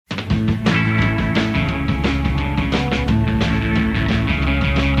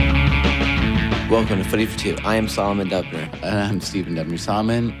Welcome to Footy for Two. I am Solomon Dubner. I'm Stephen Dubner.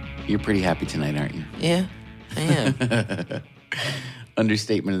 Solomon, you're pretty happy tonight, aren't you? Yeah, I am.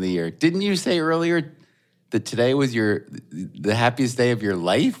 Understatement of the year. Didn't you say earlier that today was the happiest day of your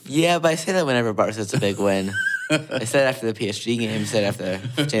life? Yeah, but I say that whenever Barca's a big win. I said it after the PSG game. I said it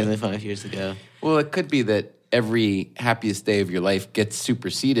after Champions League 5 years ago. Well, it could be that every happiest day of your life gets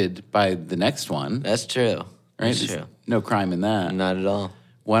superseded by the next one. That's true. Right? That's There's true. no crime in that. Not at all.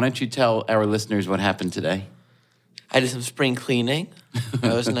 Why don't you tell our listeners what happened today? I did some spring cleaning.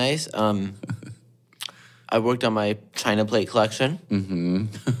 That was nice. I worked on my China plate collection. Mm-hmm.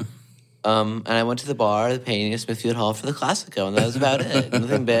 And I went to the bar, the painting at Smithfield Hall for the Classico, and that was about it.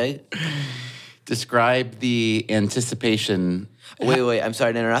 Nothing big. Describe the anticipation. Wait. I'm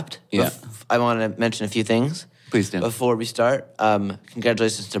sorry to interrupt. Yeah. I want to mention a few things. Please do. Before we start,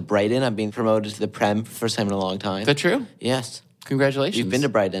 congratulations to Brighton. I'm being promoted to the Prem for the first time in a long time. Is that true? Yes. Congratulations. You've been to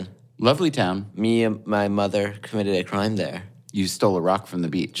Brighton. Lovely town. Me and my mother committed a crime there. You stole a rock from the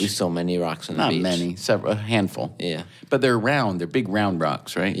beach. We stole many rocks on the Not beach. many, a handful. Yeah. But they're round. They're big round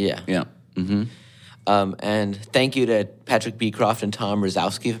rocks, right? Yeah. Yeah. Mm-hmm. And thank you to Patrick Beecroft and Tom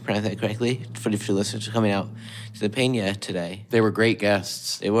Rozowski, if I pronounced that correctly, for the listeners for coming out to the Peña today. They were great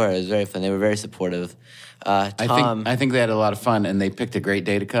guests. They were. It was very fun. They were very supportive. Tom, I think they had a lot of fun, and they picked a great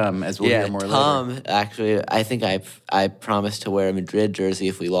day to come, as we'll hear more Tom, later. actually, I think I promised to wear a Madrid jersey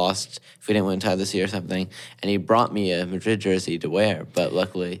if we didn't win time this year or something, and he brought me a Madrid jersey to wear, but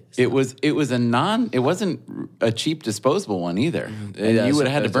luckily... It wasn't a cheap disposable one either. And Yeah, you would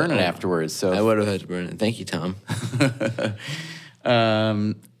have had to so- burn it afterwards. So I would have had to burn it. Thank you, Tom.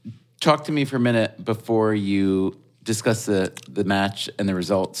 Talk to me for a minute before you discuss the match and the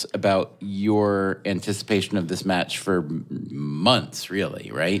results about your anticipation of this match for months, really,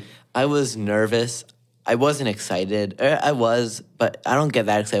 right? I was nervous. I wasn't excited. I was, but I don't get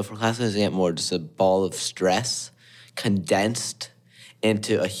that excited for classes. I get more just a ball of stress condensed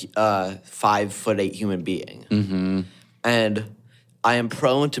into a 5'8" human being. Mm-hmm. And I am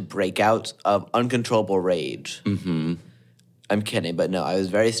prone to breakouts of uncontrollable rage. Mm-hmm. I'm kidding, but no, I was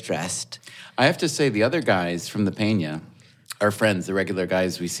very stressed. I have to say, the other guys from the Peña, our friends, the regular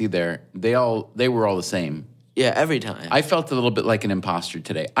guys we see there, they were all the same. Yeah, every time. I felt a little bit like an imposter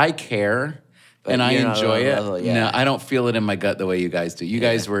today. I care, But and I you're not enjoy on it. that level, yeah. No, I don't feel it in my gut the way you guys do.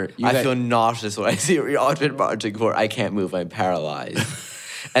 I feel nauseous when I see what you're often marching for. I can't move. I'm paralyzed.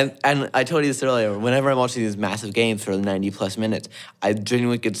 and I told you this earlier. Whenever I'm watching these massive games for 90-plus minutes, I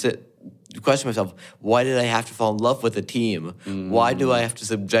genuinely could question myself, why did I have to fall in love with a team? Why do I have to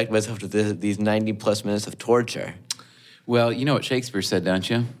subject myself to these 90-plus minutes of torture? Well, you know what Shakespeare said, don't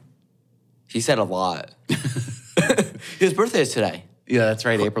you? He said a lot. His birthday is today. Yeah, that's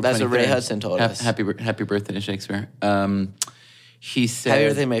right, April 23rd. That's what Ray Hudson told us. Happy birthday to Shakespeare. He said... Happy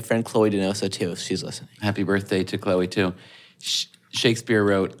birthday to my friend Chloe Denoso, too, if she's listening. Happy birthday to Chloe, too. Shakespeare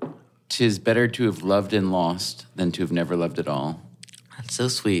wrote, "'Tis better to have loved and lost than to have never loved at all." That's so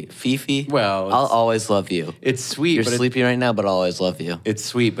sweet. Fifi, Well, I'll always love you. It's sweet, You're but sleeping right now, but I'll always love you. it's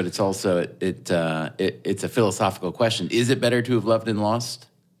sweet, but it's also it's a philosophical question. Is it better to have loved and lost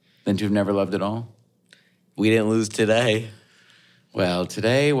than to have never loved at all? We didn't lose today. Well,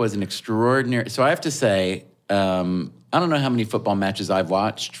 today was an extraordinary... So I have to say, I don't know how many football matches I've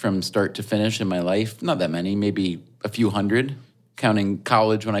watched from start to finish in my life. Not that many, maybe a few hundred, counting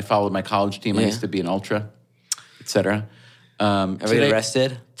college when I followed my college team. I Yeah. used to be an ultra, et cetera. Are we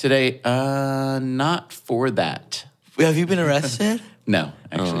arrested? Today, not for that. Have you been arrested? No,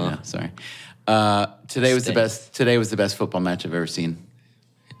 actually, no. Sorry. Today was the best football match I've ever seen.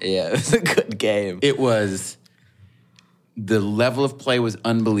 Yeah, it was a good game. It was... The level of play was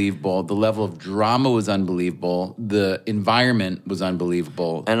unbelievable. The level of drama was unbelievable. The environment was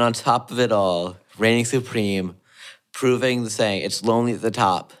unbelievable. And on top of it all, reigning supreme, proving the saying, it's lonely at the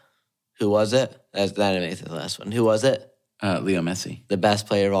top. Who was it? That didn't make the last one. Who was it? Leo Messi. The best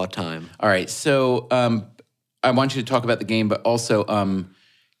player of all time. All right, so I want you to talk about the game, but also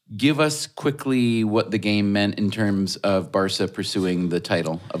give us quickly what the game meant in terms of Barca pursuing the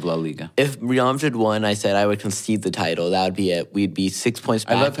title of La Liga. If Real Madrid won, I said I would concede the title. That would be it. We'd be 6 points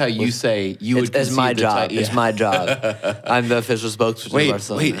back. I love how you say you would concede It's my the job. title. It's my job. I'm the official spokesperson of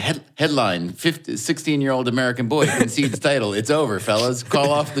Barcelona. Headline, 16-year-old American boy concedes title. It's over, fellas.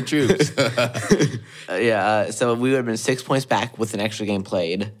 Call off the troops. So we would have been 6 points back with an extra game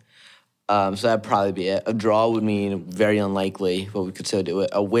played. So that'd probably be it. A draw would mean very unlikely, but we could still do it.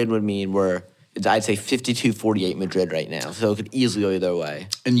 A win would mean I'd say 52-48 Madrid right now. So it could easily go either way.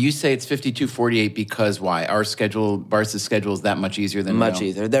 And you say it's 52-48 because why? Barca's schedule is that much easier than Much Real?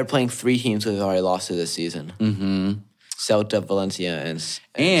 easier. They're playing 3 teams who have already lost to this season. Mm-hmm. Celta, Valencia, and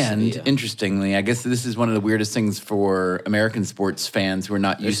And Sevilla. interestingly, I guess this is one of the weirdest things for American sports fans who are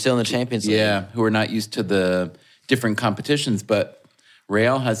not They're used still in the Champions League. Yeah, who are not used to the different competitions. But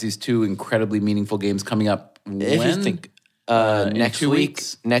Real has these two incredibly meaningful games coming up. If you think in next 2 week,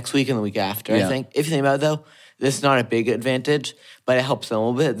 weeks? next week and the week after, Yeah. I think. If you think about it, though, this is not a big advantage, but it helps them a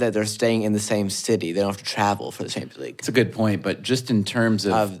little bit that they're staying in the same city. They don't have to travel for the Champions League. It's a good point, but just in terms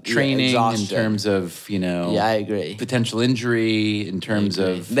of training, in exhaustion. terms of, Yeah, I agree. potential injury, in terms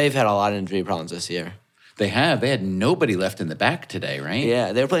of They've had a lot of injury problems this year. they had nobody left in the back today, right?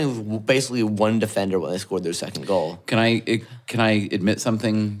 Yeah, they were playing with basically one defender when they scored their second goal. Can I admit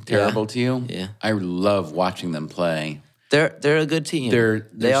something terrible to you? Yeah. I love watching them play. They're a good team.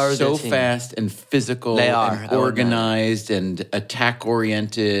 They are are a so good team. fast and physical They are. and I won't organized and attack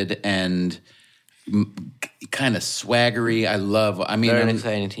oriented and kind of swaggery. I mean, They're an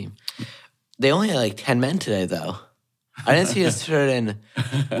exciting team. They only had like 10 men today, though. I didn't see a certain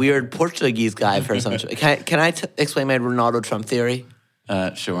weird Portuguese guy for some. Can I explain my Ronaldo Trump theory?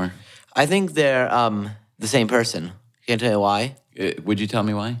 Sure. I think they're the same person. Can I tell you why? Would you tell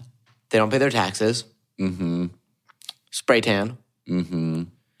me why? They don't pay their taxes. Mm-hmm. Spray tan. Mm-hmm.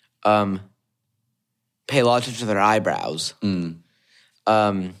 Pay a lot of attention to their eyebrows. Mm.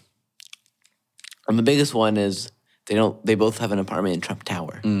 And the biggest one is they both have an apartment in Trump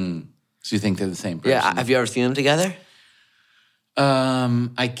Tower. So you think they're the same person? Yeah, have you ever seen them together?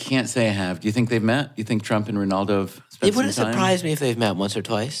 I can't say I have. Do you think they've met? Do you think Trump and Ronaldo have spent It wouldn't some time? surprise me if they've met once or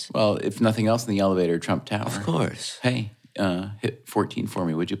twice. Well, if nothing else, in the elevator, Trump Tower. Of course. Hey, hit 14 for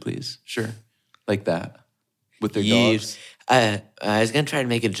me, would you please? Sure. Like that. With their Yeah. dogs. I was going to try to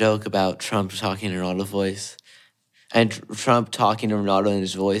make a joke about Trump talking in Ronaldo's voice. And Trump talking to Ronaldo in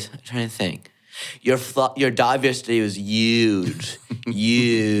his voice. I'm trying to think. Your dive yesterday was huge.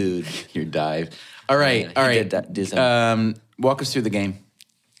 Huge. Your dive. All right. Yeah, all he right. did do something. Walk us through the game.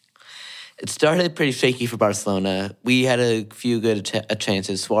 It started pretty shaky for Barcelona. We had a few good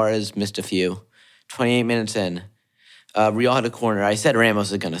chances. Suarez missed a few. 28 minutes in, Real had a corner. I said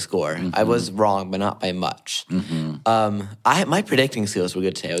Ramos was going to score. I was wrong, but not by much. My predicting skills were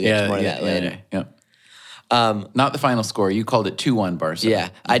good today. We'll get to more of that later. Yeah. Not the final score. You called it 2-1 Barca. Yeah,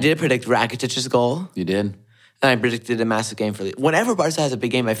 I did predict Rakitic's goal, You did? and I predicted a massive game for. Whenever Barca has a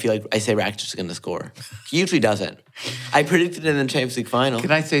big game, I feel like I say Rakitic is going to score. He usually doesn't. I predicted it in the Champions League final. Can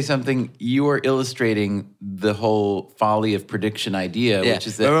I say something? You are illustrating the whole folly of prediction idea, Yeah. which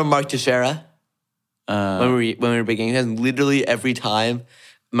is that Remember Mark Teixeira? When we were big games, literally every time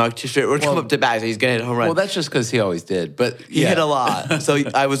Mark Teixeira would come up to bat, so he's going to hit a home run. well, that's just because he always did. But he hit a lot. So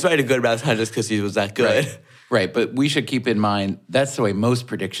I was writing good about it just because he was that good. Right, but we should keep in mind that's the way most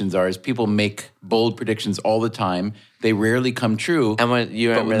predictions are. Is people make bold predictions all the time. They rarely come true. And when you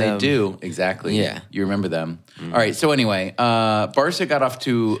but remember when them, they do, exactly. Yeah. you remember them. All right. So anyway, Barca got off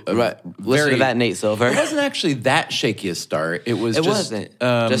to a Listen to that, Nate Silver. It wasn't actually that shaky a start. It was. It just, wasn't.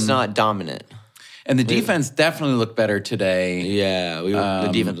 Just not dominant. And the defense definitely looked better today. Yeah, the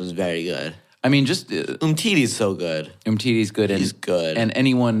defense was very good. I mean, just Umtiti's so good. Umtiti's good. He's good. And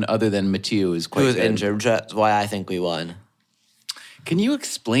anyone other than Mathieu is quite He was good. injured. That's why I think we won. Can you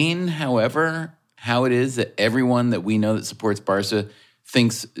explain, however, how it is that everyone that we know that supports Barca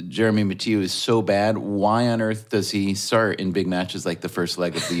thinks Jeremy Mathieu is so bad? Why on earth does he start in big matches like the first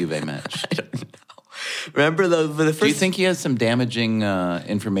leg of the Juve match? I don't know. Remember for the first? Do you think he has some damaging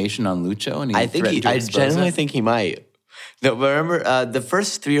information on Lucho? And I think threatened to I expose genuinely it? think he might. No, but remember the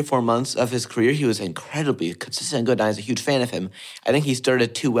first 3 or 4 months of his career, he was incredibly consistent and good. And I was a huge fan of him. I think he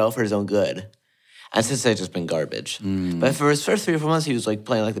started too well for his own good. And since then, it's just been garbage. But for his first 3 or 4 months, he was like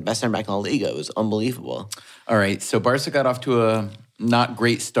playing like the best center back in the Liga. It was unbelievable. All right, so Barca got off to a not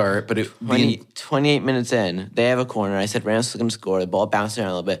great start, but 28 minutes in, they have a corner. I said Ramos was going to score. The ball bounced around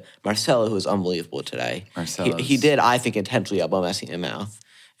a little bit. Marcelo, who was unbelievable today. He did, I think, intentionally elbow Messi in the mouth.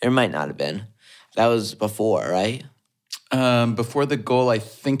 It might not have been. That was before, right? before the goal, I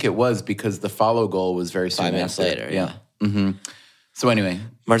think it was because the follow goal was very soon 5 minutes after. later, yeah. So anyway,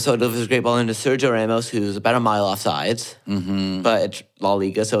 Marcelo delivers a great ball into Sergio Ramos, who's about a mile off sides. But it's La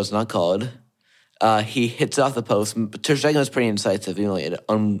Liga, so it's not called. He hits it off the post. Ter Stegen was pretty incisive. You know, he had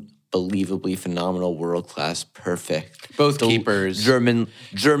an unbelievably phenomenal, world-class, perfect. Both keepers. German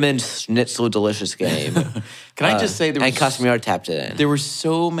schnitzel delicious game. Can I just say and Casemiro tapped it in. There were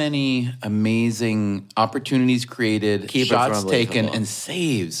so many amazing opportunities created, Keepers were shots taken, unbelievable. and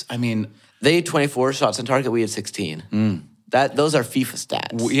saves. I mean, They had 24 shots on target. We had 16. Those are FIFA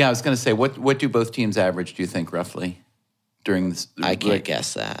stats. yeah, I was going to say, what do both teams average, do you think, roughly, during this? I can't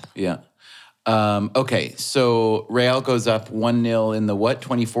guess that. Yeah. Okay, so Real goes up 1-0 in the what,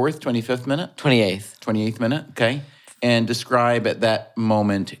 24th, 25th minute? 28th. 28th minute, okay. and describe at that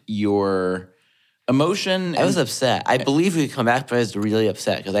moment your emotion. I was upset. I believe we'd come back, but I was really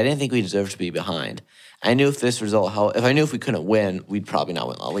upset because I didn't think we deserved to be behind. I knew if I knew if we couldn't win, we'd probably not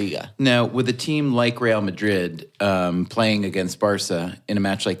win La Liga. Now, with a team like Real Madrid playing against Barca in a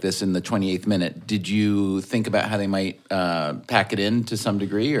match like this in the 28th minute, did you think about how they might pack it in to some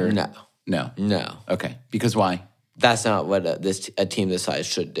degree? Or No. No. Okay. Because why? That's not what a team this size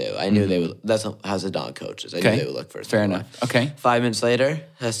should do. I knew they would. That's how Zidane coaches. I knew they would look for it. Fair enough. Okay. 5 minutes later,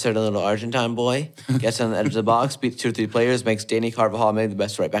 a certain little Argentine boy gets on the edge of the box, beats 2 or 3 players, makes Danny Carvajal maybe the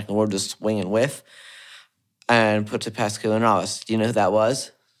best right back in the world, just swing and whiff, and puts it past Keylor Navas. Do you know who that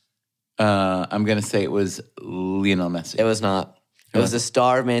was? I'm going to say it was Lionel Messi. It was not. It was the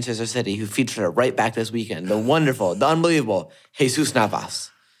star of Manchester City who featured a right back this weekend. The wonderful, the unbelievable Jesus Navas.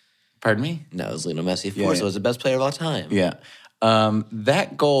 Pardon me? No, it was Lionel Messi. Of course, it was the best player of all time. Yeah.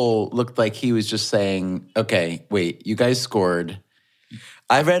 That goal looked like he was just saying, okay, wait, you guys scored.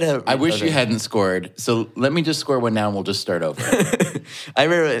 I wish you hadn't scored, so let me just score one now and we'll just start over. I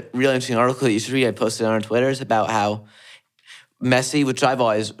read a really interesting article that you should read. I posted on our Twitters about how Messi, which I've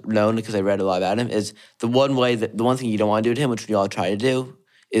always known because I read a lot about him, is the one thing you don't want to do to him, which we all try to do,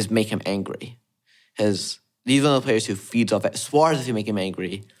 is make him angry. Because these are the players who feeds off it. Suarez, if you make him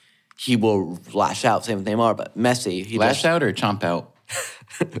angry, he will lash out. Same with Neymar, but Messi, he Lash out or chomp out?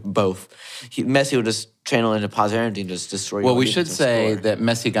 both. Messi will just channel into positivity and just destroy you. Well, we should say that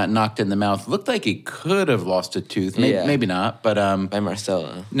Messi got knocked in the mouth. Looked like he could have lost a tooth. Maybe not, but by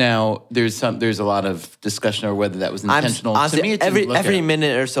Marcelo. Now there's a lot of discussion over whether that was intentional. Honestly, to me, it every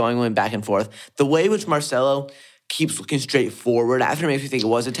minute or so, I'm going back and forth. The way which Marcelo keeps looking straight forward after makes me think it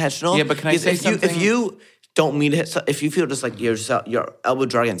was intentional. Yeah, but can I say something? If you don't mean it, if you feel just like your elbow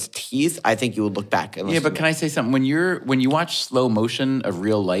draw against teeth, I think you would look back. And but can I say something? When you watch slow motion of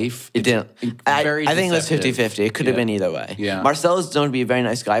real life, it didn't. I think it was 50-50. It could have been either way. Yeah. Marcelo's known to be a very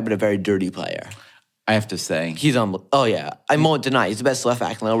nice guy, but a very dirty player. I have to say, he's on. Oh yeah, I won't deny he's the best left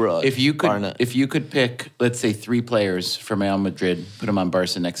back in the world. If you could pick, let's say, 3 players from Real Madrid, put them on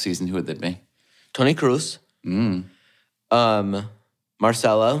Barca next season, who would that be? Toni Kroos.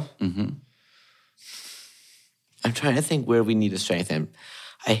 Marcelo. Mm-hmm. I'm trying to think where we need to strengthen.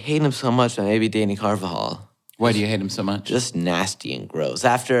 I hate him so much, but maybe Danny Carvajal. Why do you hate him so much? Just nasty and gross.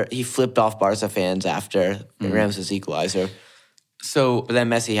 After he flipped off Barca fans after Ramos' equalizer. But then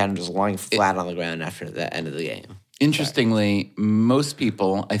Messi had him just lying flat on the ground after the end of the game. Interestingly, most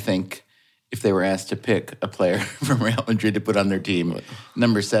people, I think, if they were asked to pick a player from Real Madrid to put on their team,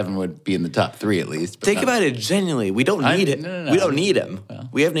 number 7 would be in the top 3 at least. Think about it genuinely. We don't need it. No. We don't need him. Well.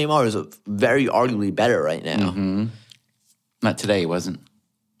 We have Neymar who's very arguably better right now. Mm-hmm. Not today, he wasn't.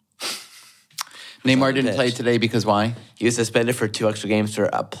 Neymar didn't play today because why? He was suspended for 2 extra games for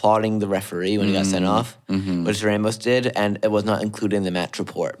applauding the referee when he got sent off, which Ramos did, and it was not included in the match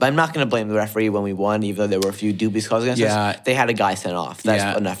report. But I'm not going to blame the referee when we won, even though there were a few dubious calls against us. They had a guy sent off.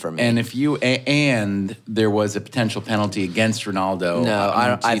 That's enough for me. And and there was a potential penalty against Ronaldo.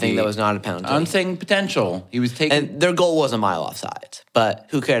 No, I think that was not a penalty. I'm saying potential. He was taken. And their goal was a mile offside. But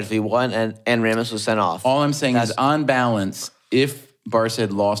who cares if he won and Ramos was sent off? All I'm saying is, on balance, if Barca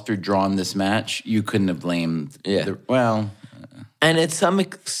had lost or drawn this match, you couldn't have blamed. And at some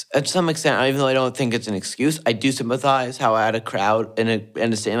extent, even though I don't think it's an excuse, I do sympathize how at a crowd in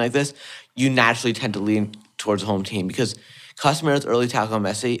a stadium like this, you naturally tend to lean towards the home team because Casemiro's early tackle on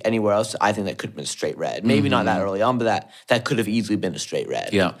Messi, anywhere else, I think that could have been a straight red. Maybe not that early on, but that could have easily been a straight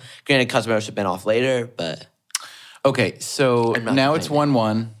red. Yeah. Granted, Casemiro should have been off later, but... Okay, so now it's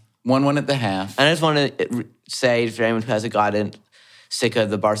 1-1. 1-1 at the half. And I just want to say for anyone who hasn't gotten sick of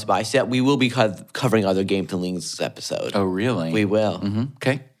the Barca bias yet, we will be covering other games and leagues this episode. Oh, really? We will. Mm-hmm.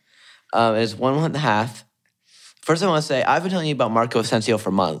 Okay. It's 1-1 at the half. First, I want to say, I've been telling you about Marco Asensio for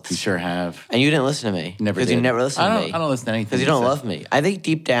months. You sure have. And you didn't listen to me. Never did. Because you never listened to me. I don't listen to anything. Because you don't love me. I think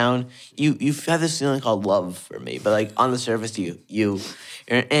deep down, you have this feeling called love for me. But like on the surface, you're you're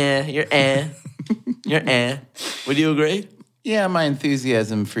Would you agree? Yeah, my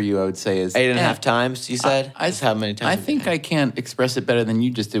enthusiasm for you, I would say, is 8.5 times, you said? That's how many times? I think I can't express it better than you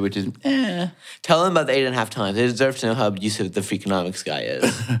just did, which is Tell them about the 8.5 times. They deserve to know how abusive the Freakonomics guy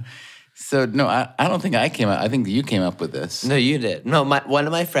is. So, no, I don't think I came up. I think you came up with this. No, you did. No, one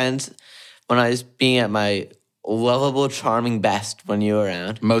of my friends, when I was being at my lovable, charming best when you were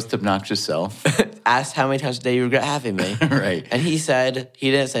around. Most obnoxious self. Asked how many times a day you regret having me. Right. And he said, he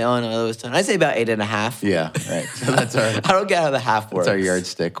didn't say, oh, no, that was 10. I'd say about 8.5. Yeah, right. So that's our... I don't get how the half works. That's our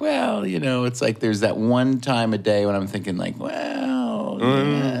yardstick. Well, it's like there's that one time a day when I'm thinking like, well,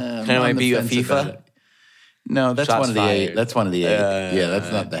 yeah, Can I be you at FIFA? No, that's Shots one of the fired. 8. That's one of the 8. Yeah,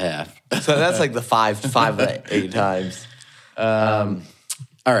 that's not the half. So that's like the five of the 8 times.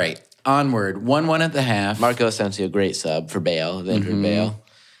 All right, onward. 1-1 at the half. Marco Asensio, great sub for Bale, the injured Mm-hmm. Bale.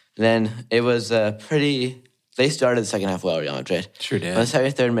 Then it was pretty. They started the second half well, Real Madrid. Sure did. On the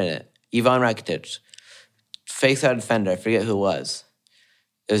 73rd minute, Ivan Rakitic fakes out a defender. I forget who it was.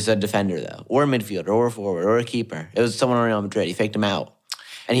 It was a defender though, or a midfielder, or a forward, or a keeper. It was someone on Real Madrid. He faked him out,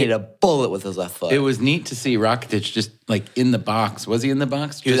 and he hit a bullet with his left foot. It was neat to see Rakitic just like in the box. Was he in the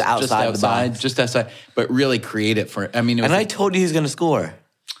box? He was Just outside the box. just outside, but really create it for. I mean, it was And I told you he was going to score.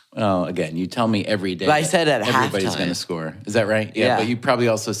 well, again, you tell me every day. But I that said at everybody's halftime. going to score. Is that right? Yeah. But you probably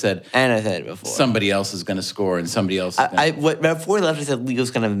also said And I said it before. somebody else is going to score and somebody else. Is Before he left, I said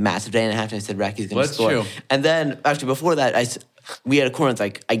Leo's going to have a massive day and a half. And I said Racky's going to That's score. true. And then actually before that, we had a corner. It's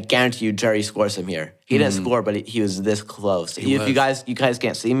like I guarantee you, Jerry scores him here. He didn't score, but he was this close. If you guys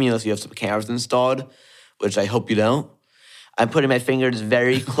can't see me unless you have some cameras installed, which I hope you don't. I'm putting my fingers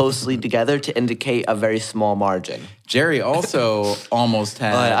very closely together to indicate a very small margin. Jerry also almost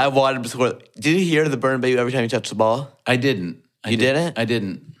had. I wanted him to score. Did you hear the Bernabeu every time he touched the ball? I didn't. You didn't? I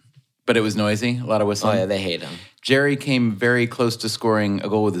didn't. But it was noisy. A lot of whistling. Oh yeah, they hate him. Jerry came very close to scoring a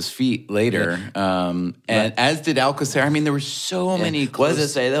goal with his feet later, and as did Alcacer. I mean, there were so many What close.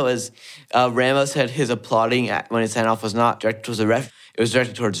 does it say though? Is Ramos said his applauding when his sent off was not directed towards the ref. It was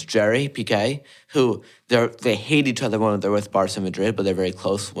directed towards Jerry Piqué, who they hate each other when they're with Barca Madrid, but they're very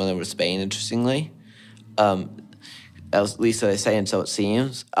close when they're with Spain. Interestingly, at least so they say, and so it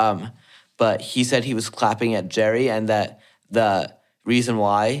seems. But he said he was clapping at Jerry, and that the reason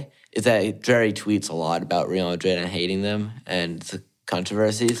why is that Jerry tweets a lot about Real Madrid and hating them and the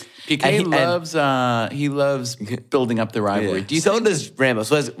controversies. Piqué loves building up the rivalry. Do you so think does Ramos.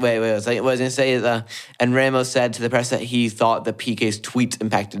 What was I going to say is, and Ramos said to the press that he thought that Piqué's tweets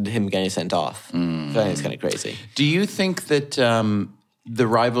impacted him getting sent off. So I think it's kind of crazy. Do you think that the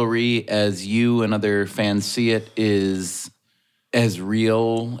rivalry, as you and other fans see it, is as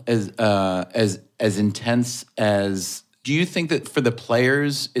real as intense as? Do you think that for the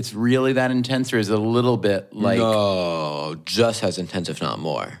players, it's really that intense, or is it a little bit like? No, just as intense, if not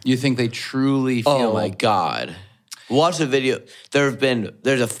more. You think they truly feel Oh my like? God! Watch the video.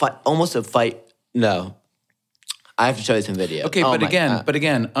 There's a fight, almost a fight. No, I have to show you some video. Okay, Oh but my-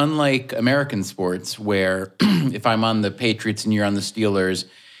 again, unlike American sports, where if I'm on the Patriots and you're on the Steelers,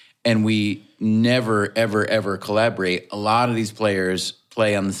 and we never, ever, ever collaborate, a lot of these players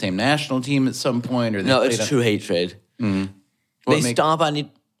play on the same national team at some point, or they no, played it's on- true hatred. What They make- stomp on you.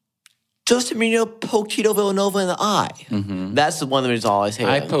 Justin Marino poked Tito Villanova in the eye. That's the one of the reasons I always hate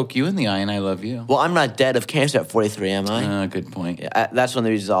I him. poke you in the eye, and I love you. Well, I'm not dead of cancer at 43, am I? Good point. That's one of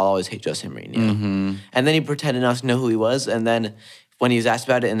the reasons I'll always hate Justin Marino. And then he pretended not to know who he was. And then when he was asked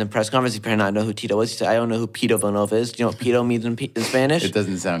about it in the press conference, he pretended not to know who Tito was. He said, I don't know who Pito Villanova is. Do you know what Pito means in Spanish? It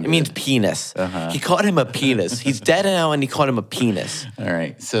doesn't sound It good. means penis. He called him a penis. He's dead now, and he called him a penis. All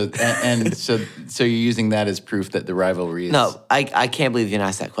right. So so you're using that as proof that the rivalry is No, I can't believe you didn't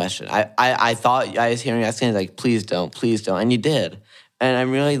ask that question. I thought I was hearing you asking, like, please don't. And you did. And I'm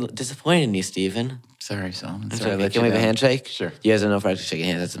really disappointed in you, Steven. Sorry, Solomon. It's Sorry, I okay. let Can you we have a down. handshake? Sure. You guys don't know if we're actually shaking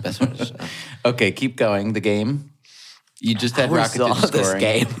hands. That's the best part. Okay, keep going. The game. You just had We Rakitic saw scoring. this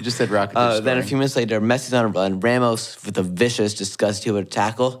game. You just had Rakitic scoring. Then a few minutes later, Messi's on a run. Ramos with a vicious, disgusting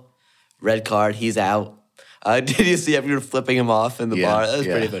tackle. Red card. He's out. Did you see everyone flipping him off in the bar? That was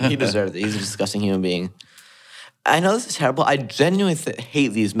pretty funny. He deserved it. He's a disgusting human being. I know this is terrible. I genuinely hate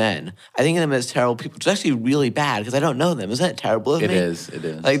these men. I think of them as terrible people. It's actually really bad because I don't know them. Isn't that terrible of me? It is. It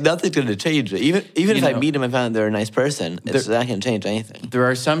is. Like, nothing's going to change it. Even if I know, meet them and find they're a nice person, it's not going to change anything. There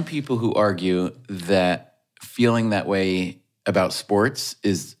are some people who argue that feeling that way about sports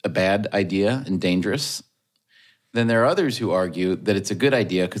is a bad idea and dangerous. Then there are others who argue that it's a good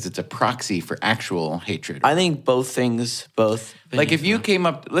idea because it's a proxy for actual hatred. I think both. Like if you came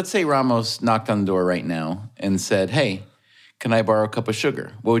up, let's say Ramos knocked on the door right now and said, hey, can I borrow a cup of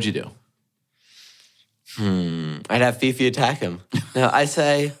sugar? What would you do? I'd have Fifi attack him. No, I'd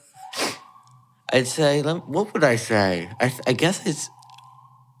say, what would I say? I guess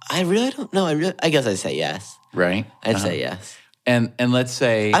I really don't know. I guess I'd say yes. Right? I'd say yes. And let's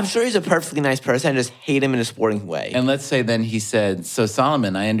say... I'm sure he's a perfectly nice person. I just hate him in a sporting way. And let's say then he said, so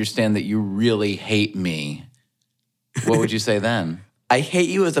Solomon, I understand that you really hate me. What would you say then? I hate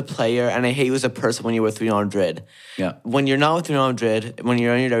you as a player, and I hate you as a person when you're with Real Madrid. Yeah. When you're not with Real Madrid, when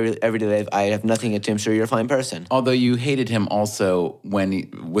you're in your everyday life, I have nothing against you. I'm sure you're a fine person. Although you hated him also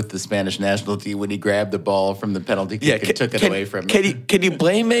with the Spanish national team when he grabbed the ball from the penalty kick and took it away from him. Can you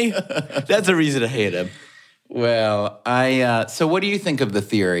blame me? That's a reason to hate him. Well, so what do you think of the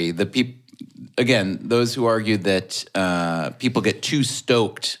theory? again, those who argued that people get too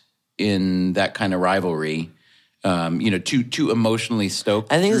stoked in that kind of rivalry, too emotionally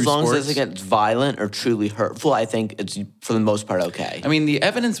stoked. I think as long sports. as it doesn't get violent or truly hurtful, I think it's for the most part okay. I mean, the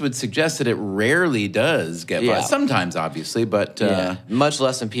evidence would suggest that it rarely does get violent. Sometimes, obviously, but much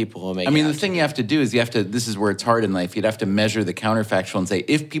less than people will make. I mean, the thing you have to do is this is where it's hard in life. You'd have to measure the counterfactual and say,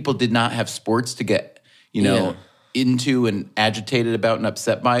 if people did not have sports to get, into and agitated about and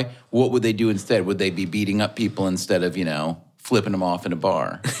upset by, what would they do instead? Would they be beating up people instead of, flipping them off in a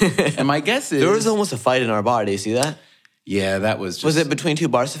bar? And my guess is... There was almost a fight in our bar. Do you see that? Yeah, that was just... Was it between two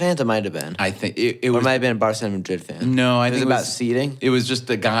Barca fans? It might have been. I think it was... Or it might have been a Barca and Madrid fan. No, I think it was about seating? It was just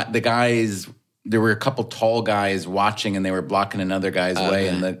the guys... There were a couple tall guys watching, and they were blocking another guy's way,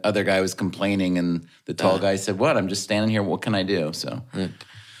 and the other guy was complaining, and the tall guy said, "What? I'm just standing here. What can I do?" So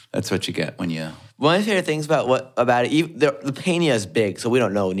that's what you get when you... One of my favorite things about it, the Peña is big, so we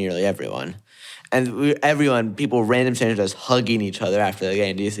don't know nearly everyone. And people, random strangers, hugging each other after the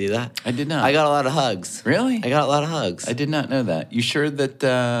game. Do you see that? I did not. I got a lot of hugs. Really? I got a lot of hugs. I did not know that. You sure that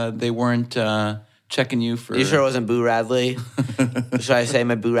they weren't checking you for... You sure it wasn't Boo Radley? Should I say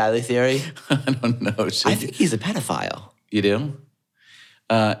my Boo Radley theory? I don't know. I think he's a pedophile. You do?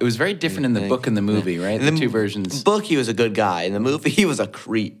 It was very different in the book and the movie, right? The two versions. In the book, he was a good guy. In the movie, he was a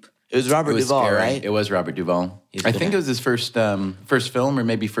creep. It was Robert Duvall, scary. right? It was Robert Duvall. I think it was his first film, or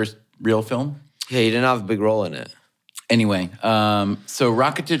maybe first real film. Yeah, he didn't have a big role in it. Anyway, so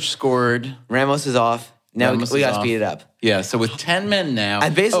Rakitic scored. Ramos is off. Now we got to speed it up. Yeah, so with 10 men now.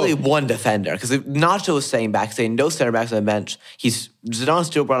 And basically one defender, because Nacho was saying no center backs on the bench. Zidane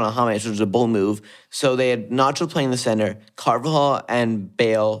still brought on James, which was a bold move. So they had Nacho playing the center, Carvajal and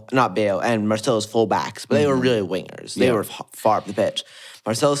and Marcelo's full backs, but they were really wingers. They were far up the pitch.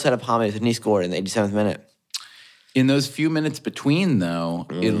 Marcelo set up James, and he scored in the 87th minute. In those few minutes between, though,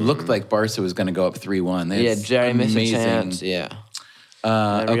 it looked like Barca was going to go up 3-1. Jerry missed a chance, and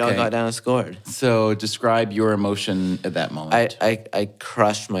Real got down and scored. So describe your emotion at that moment. I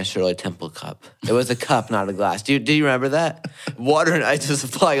crushed my Shirley Temple cup. It was a cup, not a glass. Do you remember that? Water and ice just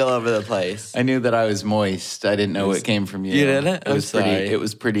flying all over the place. I knew that I was moist. I didn't know it came from you. You didn't? It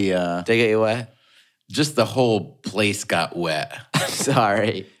was pretty. Did I get you wet? Just the whole place got wet. I'm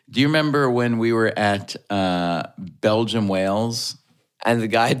sorry. Do you remember when we were at Belgium-Wales? And the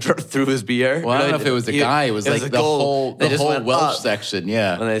guy threw his beer? Well, I don't know if it was a guy. It was like the whole Welsh section,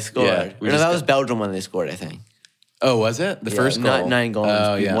 when they scored. Yeah, that was Belgium when they scored, I think. Oh, was it? The first goal? 9 goals.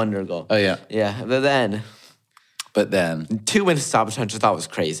 Oh, yeah. Wonder goal. Oh, yeah. Yeah, but then 2 minutes stoppage time, I just thought was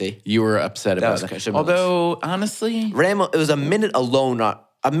crazy. You were upset about it. Although, honestly... Ramos, it was a minute alone,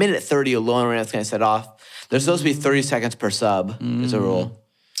 a minute 30 alone, Ramos kind of set off. There's supposed to be 30 seconds per sub, is a rule.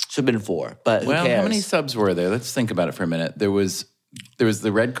 Should have been 4, but who cares? How many subs were there? Let's think about it for a minute. There was the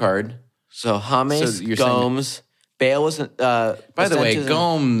red card. So James, Gomes, Bale wasn't... By the way,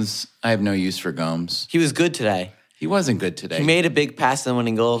 Gomes, I have no use for Gomes. He was good today. He wasn't good today. He made a big pass in the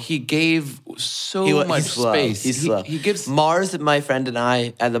winning goal. He gave so much space. He's slow. He gives... Mars, my friend, and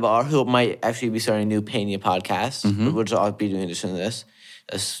I at the bar, who might actually be starting a new Peña podcast, which I'll be doing in addition to this,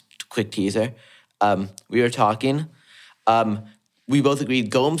 a quick teaser. We were talking... we both agreed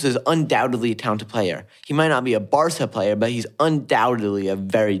Gomes is undoubtedly a talented player. He might not be a Barca player, but he's undoubtedly a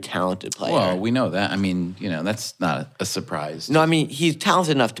very talented player. Well, we know that. I mean, that's not a surprise. No, I mean, he's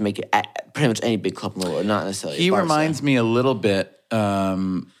talented enough to make it at pretty much any big club in the world, not necessarily He Barca. reminds me a little bit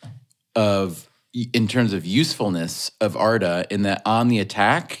of, in terms of usefulness of Arda, in that on the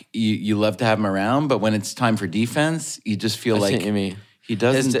attack, you love to have him around, but when it's time for defense, you just feel like... what you mean. He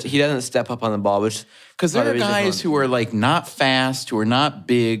doesn't step up on the ball, which... Because there are guys who are like not fast, who are not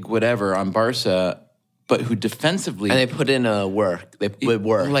big, whatever, on Barca, but who defensively... And they put in work. They would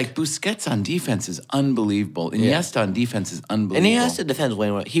work. Like Busquets on defense is unbelievable. Iniesta on defense is unbelievable. And he has to defend way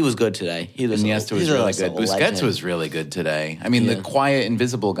more. He was good today. Iniesta was really good. Busquets was really good today. I mean, the quiet,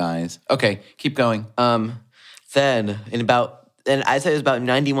 invisible guys. Okay, keep going. Then, I'd say it was about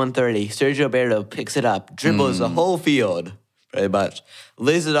 91-30, Sergio Roberto picks it up, dribbles the whole field, pretty much.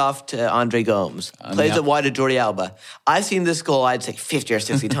 Lays it off to Andre Gomes. Plays it wide to Jordi Alba. I've seen this goal, I'd say 50 or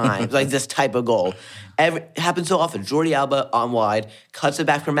 60 times, like this type of goal. It happens so often. Jordi Alba on wide, cuts it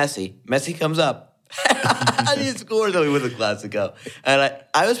back for Messi. Messi comes up. And he scores, though he wins the Clasico. And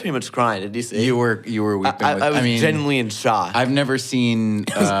I was pretty much crying. Did you see? You were weeping. I was genuinely in shock. I've never seen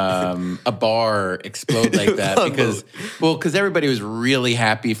a bar explode like that because everybody was really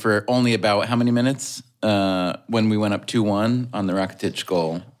happy for only about how many minutes? When we went up 2-1 on the Rakitic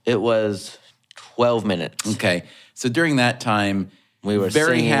goal. It was 12 minutes. Okay. So during that time, We were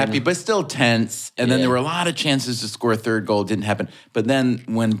very singing. happy, but still tense. And then Yeah. there were a lot of chances to score a third goal. It didn't happen. But then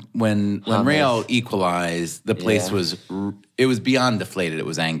when Real equalized, the place Yeah. was beyond deflated. It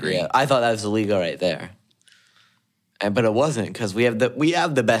was angry. Yeah, I thought that was illegal right there. But it wasn't because we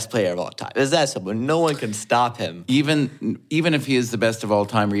have the best player of all time. It's that simple. No one can stop him. Even if he is the best of all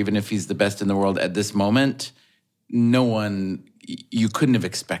time, or even if he's the best in the world at this moment, you couldn't have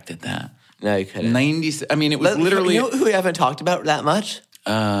expected that. No, you couldn't. 90. I mean, it was literally. You know who we haven't talked about that much?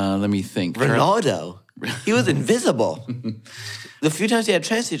 Let me think. Ronaldo. He was invisible. The few times he had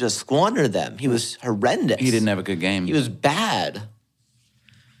chances, he just squandered them. He was horrendous. He didn't have a good game. He was bad.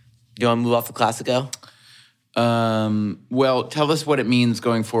 Do you want to move off the Clasico? Well, tell us what it means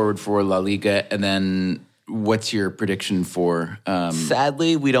going forward for La Liga, and then what's your prediction for?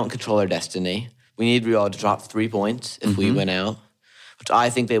 Sadly, we don't control our destiny. We need Real to drop 3 points if we win out, which I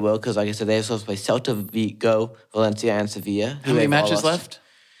think they will because, like I said, they're supposed to play Celta Vigo, Valencia, and Sevilla. How many matches left?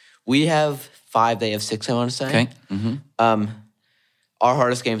 We have 5. They have 6, I want to say. Okay. Our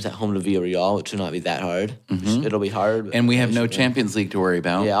hardest game is at home to Villarreal, which will not be that hard. It'll be hard. And we have no Champions League to worry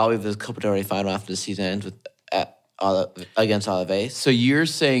about. Yeah, I'll be the Copa del Rey final after the season ends against Alaves. So you're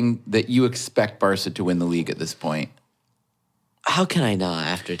saying that you expect Barca to win the league at this point? How can I not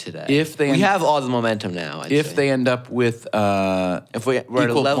after today? If they we have all the momentum now. I'd If say. they end up with if we're at a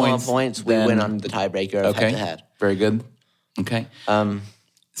equal level points, on points, we then- win on the tiebreaker of okay, head-to-head. very good. Okay.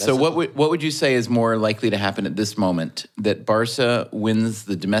 So what would you say is more likely to happen at this moment? That Barca wins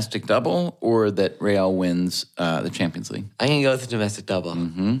the domestic double, or that Real wins the Champions League? I'm going to go with the domestic double.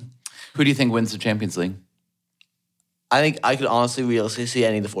 Who do you think wins the Champions League? I think I could honestly realistically see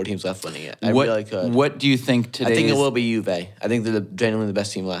any of the 4 teams left winning it. I really could. What do you think today? I think it will be Juve. I think they're genuinely the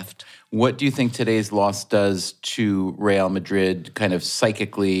best team left. What do you think today's loss does to Real Madrid, kind of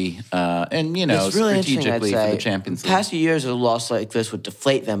psychically and It's really interesting, I'd strategically say. for the Champions The League? past few years, a loss like this would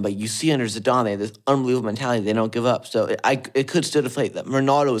deflate them, but you see under Zidane, they have this unbelievable mentality. They don't give up. So it could still deflate them.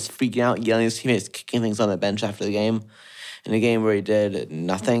 Ronaldo was freaking out, yelling at his teammates, kicking things on the bench after the game. In a game where he did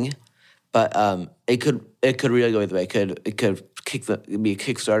nothing. But it could really go either way. It could be a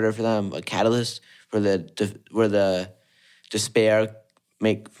Kickstarter for them, a catalyst where the despair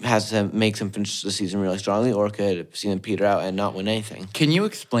makes them finish the season really strongly, or could see them peter out and not win anything. Can you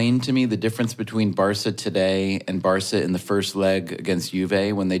explain to me the difference between Barca today and Barca in the first leg against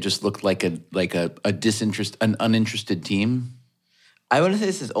Juve when they just looked like an uninterested team? I wouldn't say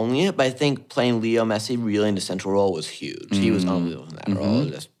this is only it, but I think playing Leo Messi really in the central role was huge. He was unbelievable in that role,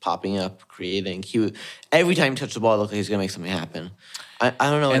 just popping up, creating. Every time he touched the ball, it looked like he was going to make something happen. I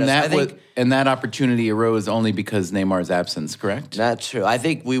don't know. And that opportunity arose only because Neymar's absence, correct? That's true. I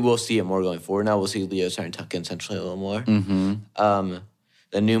think we will see it more going forward. Now we'll see Leo starting to tuck in centrally a little more.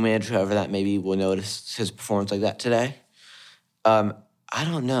 The new manager, however, that maybe will notice his performance like that today. I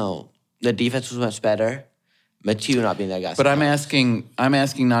don't know. The defense was much better. Mathieu not being that guy. But I'm asking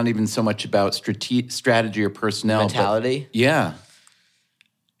not even so much about strategy or personnel. Mentality? But, yeah.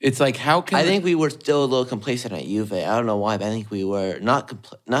 It's like, how can... I think we were still a little complacent at Juve. I don't know why, but I think we were not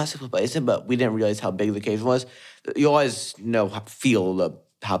so complacent, but we didn't realize how big the occasion was. You always feel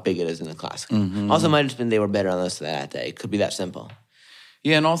how big it is in the Classic. Also, it might have just been they were better on us that day. It could be that simple.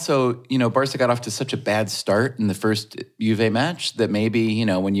 Yeah, and also, Barca got off to such a bad start in the first Juve match that maybe,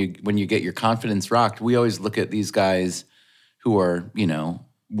 when you get your confidence rocked, we always look at these guys who are,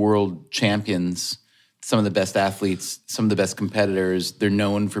 world champions, some of the best athletes, some of the best competitors. They're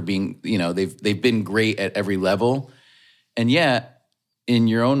known for being, they've been great at every level. And yet, in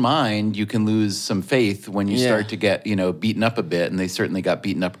your own mind, you can lose some faith when you start to get, beaten up a bit. And they certainly got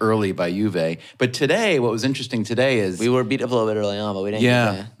beaten up early by Juve. But today, what was interesting today is... We were beat up a little bit early on, but we didn't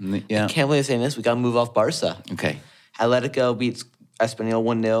get that. I can't believe I'm saying this. We got to move off Barca. Okay. Atletico beats Espanyol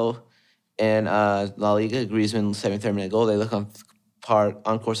 1-0 in La Liga. Griezmann, 73rd minute goal. They look on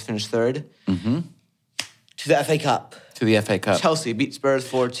course to finish third. To the FA Cup. To the FA Cup. Chelsea beat Spurs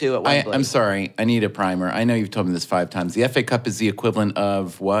 4-2 at Wembley. I'm sorry. I need a primer. I know you've told me this 5 times. The FA Cup is the equivalent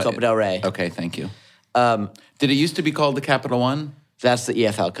of what? Copa del Rey. Okay, thank you. Did it used to be called the Capital One? That's the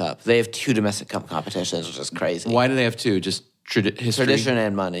EFL Cup. They have 2 domestic cup competitions, which is crazy. Why do they have 2? Just history? Tradition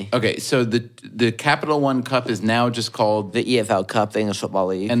and money. Okay, so the Capital One Cup is now just called... The EFL Cup, the English Football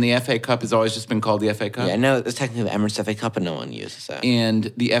League. And the FA Cup has always just been called the FA Cup? Yeah, no, it's technically the Emirates FA Cup, and no one uses that.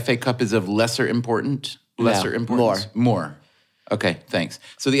 And the FA Cup is of lesser importance? More. Okay, thanks.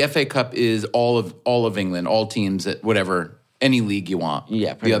 So the FA Cup is all of England, all teams at whatever, any league you want.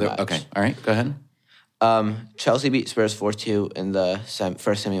 Yeah, pretty much. Okay, all right, go ahead. Chelsea beat Spurs 4-2 in the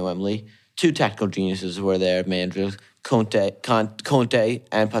first semi Wembley. 2 tactical geniuses were their managers, Conte and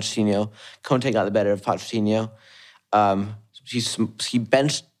Pochettino. Conte got the better of Pochettino. he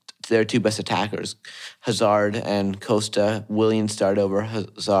benched their two best attackers, Hazard and Costa. Willian started over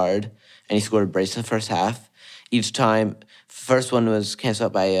Hazard, and he scored a brace in the first half. Each time, first one was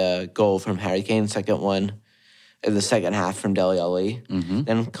canceled out by a goal from Harry Kane. Second one in the second half from Dele Alli.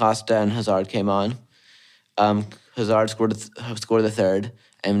 Then Costa and Hazard came on. Hazard scored the third,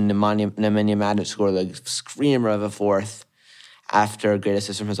 and Nemanja Matic scored a screamer of a fourth after a great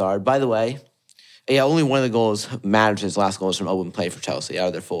assist from Hazard. By the way, only one of the goals, Matic's last goal, was from open play for Chelsea out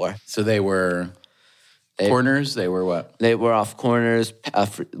of their four. So they were corners? They were what? They were off corners.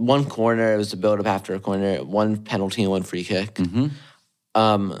 One corner, it was a build-up after a corner, one penalty and one free kick.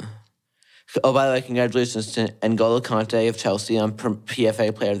 By the way, congratulations to N'Golo Kante of Chelsea on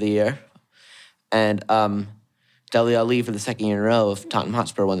PFA Player of the Year. And Dele Alli for the second year in a row of Tottenham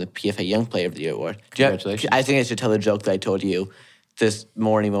Hotspur won the PFA Young Player of the Year award. Congratulations. I think I should tell the joke that I told you this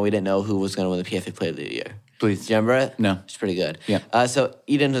morning when we didn't know who was going to win the PFA Player of the Year. Please. Do you remember it? No. It's pretty good. Yeah. So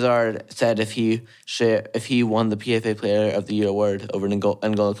Eden Hazard said if he won the PFA Player of the Year award over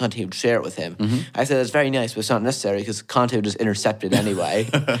N'Golo Kante, he would share it with him. I said, that's very nice, but it's not necessary because Kante would just intercept it anyway.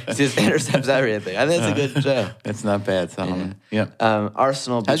 He just intercepts everything. I think it's a good joke. That's not bad, Solomon. Yeah.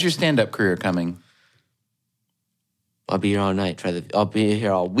 Arsenal. How's your stand-up career coming? I'll be here all night. I'll be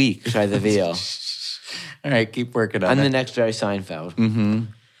here all week. Try the VO. All right, keep working on it. I'm the next Jerry Seinfeld.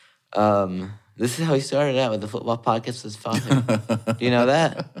 This is how he started out with the football podcast was fun. Do you know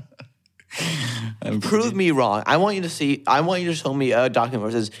that? Prove me wrong. I want you to show me a document where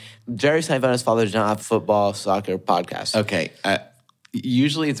it says Jerry Seinfeld and his father did not have a football, soccer podcast. Okay.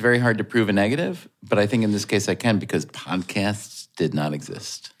 Usually it's very hard to prove a negative, but I think in this case I can because podcasts did not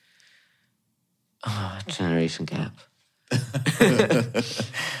exist. Generation gap.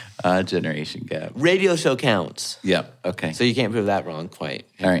 Generation gap. Radio show counts. Yeah, okay. So you can't prove that wrong quite.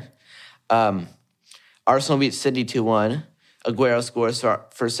 All right. Arsenal beat City 2-1. Aguero scores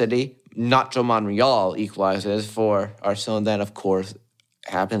for City. Nacho Monreal equalizes for Arsenal. And then, of course,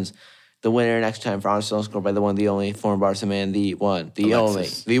 happens the winner next time for Arsenal scored by the one, the only, former Barca man, the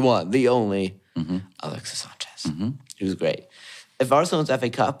Alexis. only, Alexis Sanchez. He was great. If Arsenal wins FA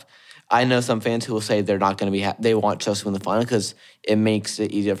Cup, I know some fans who will say they're not going to be they want Chelsea to win the final because it makes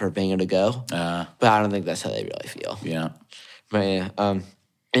it easier for Wenger to go. But I don't think that's how they really feel. Yeah. But yeah,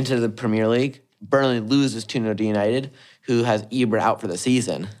 into the Premier League, Burnley loses 2-0 to United, who has Ibra out for the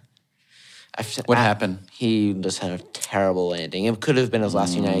season. What happened? He just had a terrible landing. It could have been his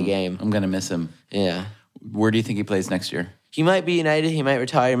last United game. I'm going to miss him. Yeah. Where do you think he plays next year? He might be United. He might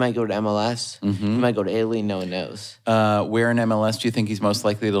retire. He might go to MLS. He might go to Italy. No one knows. Where in MLS do you think he's most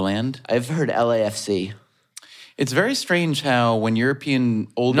likely to land? I've heard LAFC. It's very strange how when European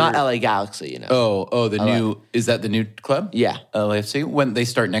older... Not LA Galaxy, you know. Oh, the new... Is that the new club? Yeah. LAFC? When they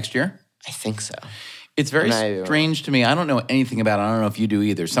start next year? I think so. It's very strange to me. I don't know anything about it. I don't know if you do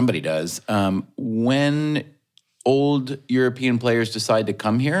either. Somebody does. When old European players decide to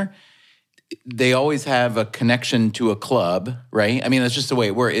come here, they always have a connection to a club, right? I mean, that's just the way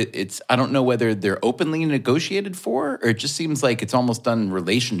it works. It's I don't know whether they're openly negotiated for, or it just seems like it's almost done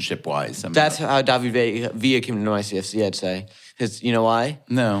relationship-wise. That's how David Villa came to NYCFC, I'd say. You know why?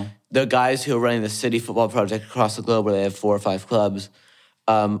 No. The guys who are running the City Football Project across the globe, where they have 4 or 5 clubs,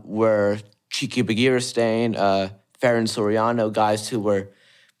 were Chiqui Begiristain, Ferran Soriano, guys who were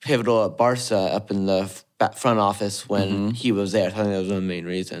pivotal at Barca up in the front office when he was there. I think that was one of the main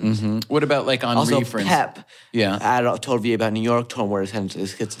reasons. What about like Henri, Also, for instance? Pep. Yeah. I told Villa about New York, told him where to send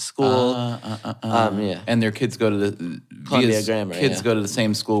his kids to school. Yeah. And their kids go to the... Columbia Villa's Grammar, kids yeah. go to the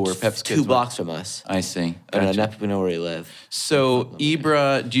same school where Pep's kids 2 went. blocks from us. I see. And Gotcha. not people know where he live. So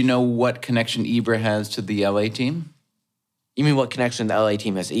Ibra, do you know what connection Ibra has to the LA team? You mean what connection the LA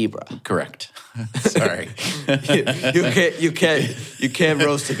team has to Ibra? Correct. Sorry. you can't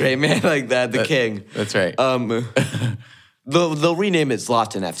roast a great man like that, the king. That's right. They'll rename it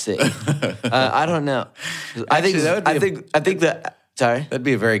Zlatan FC. I don't know. I think that. Sorry. That'd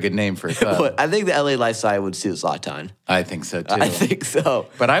be a very good name for a club. I think the LA lifestyle would suit Zlatan. I think so too. I think so.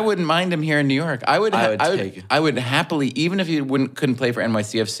 But I wouldn't mind him here in New York. I would take it. I would happily, even if he couldn't play for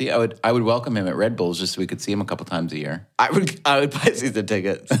NYCFC, I would welcome him at Red Bulls just so we could see him a couple times a year. I would buy season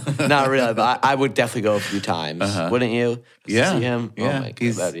tickets. Not really, but I would definitely go a few times. Wouldn't you? Yeah. See him? Yeah. Oh my God,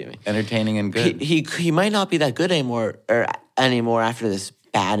 He's that'd be amazing. entertaining and good. He might not be that good anymore after this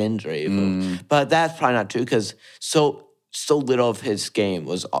bad injury. But that's probably not true because so little of his game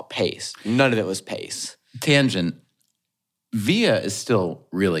was pace. None of it was pace. Tangent. Villa is still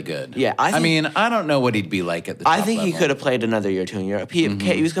really good. Yeah, I mean, I don't know what he'd be like at the top I think he level. could have played another year or two in Europe. He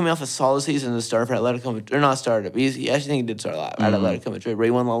was coming off a solid season as a starter for Atletico Madrid. Or not starter, but he actually think he did start a lot at Atletico Madrid, where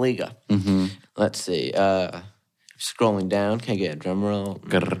he won La Liga. Let's see. Scrolling down, can I get a drum roll?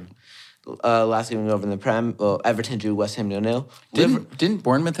 Grr. Last game over in the Prem, Everton drew West Ham 0-0. Didn't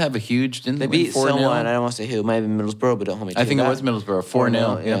Bournemouth have a huge? Didn't They win beat 4-0? someone. I don't want to say who. It might have been Middlesbrough, but don't hold me to I think that. it was Middlesbrough.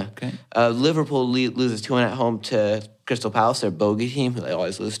 4-0. Yeah. Okay. Liverpool loses 2-1 at home to Crystal Palace, their bogey team, who they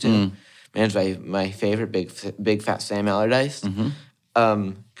always lose to. Managed by my favorite, big fat Sam Allardyce.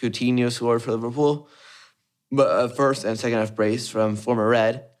 Coutinho scored for Liverpool. But first and second half brace from former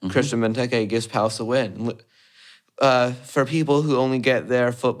Red, Christian Benteke gives Palace a win. For people who only get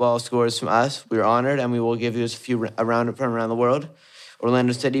their football scores from us, we're honored, and we will give you a few around from around the world.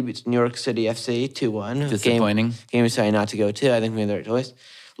 Orlando City beats New York City FC 2-1. Disappointing. Game we decided not to go to. I think we made the right choice.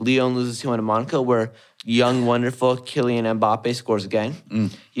 Lyon loses 2-1 to Monaco, where young, wonderful Kylian Mbappe scores again.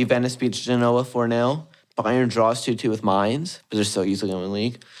 Juventus beats Genoa 4-0. Bayern draws 2-2 with Mainz, but they're so easily going to win the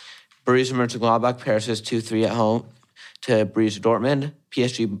league. Borussia Mönchengladbach perishes 2-3 at home to Borussia Dortmund.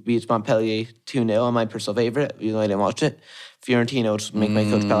 PSG beats Montpellier 2-0, and my personal favorite, even though I didn't watch it. Fiorentina, which will make my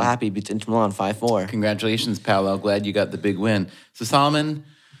coach Paolo happy, beats Inter Milan 5-4. Congratulations, Paolo. Glad you got the big win. So, Solomon,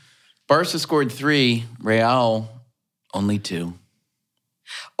 Barca scored 3, Real only 2.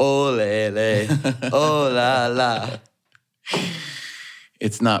 Oh, lele. Oh, la, la.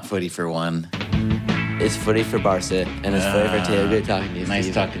 It's not footy for one. It's footy for Barca, and it's footy for two. Good talking to you, Nice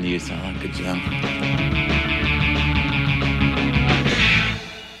Steve. talking to you, Solomon. Good job.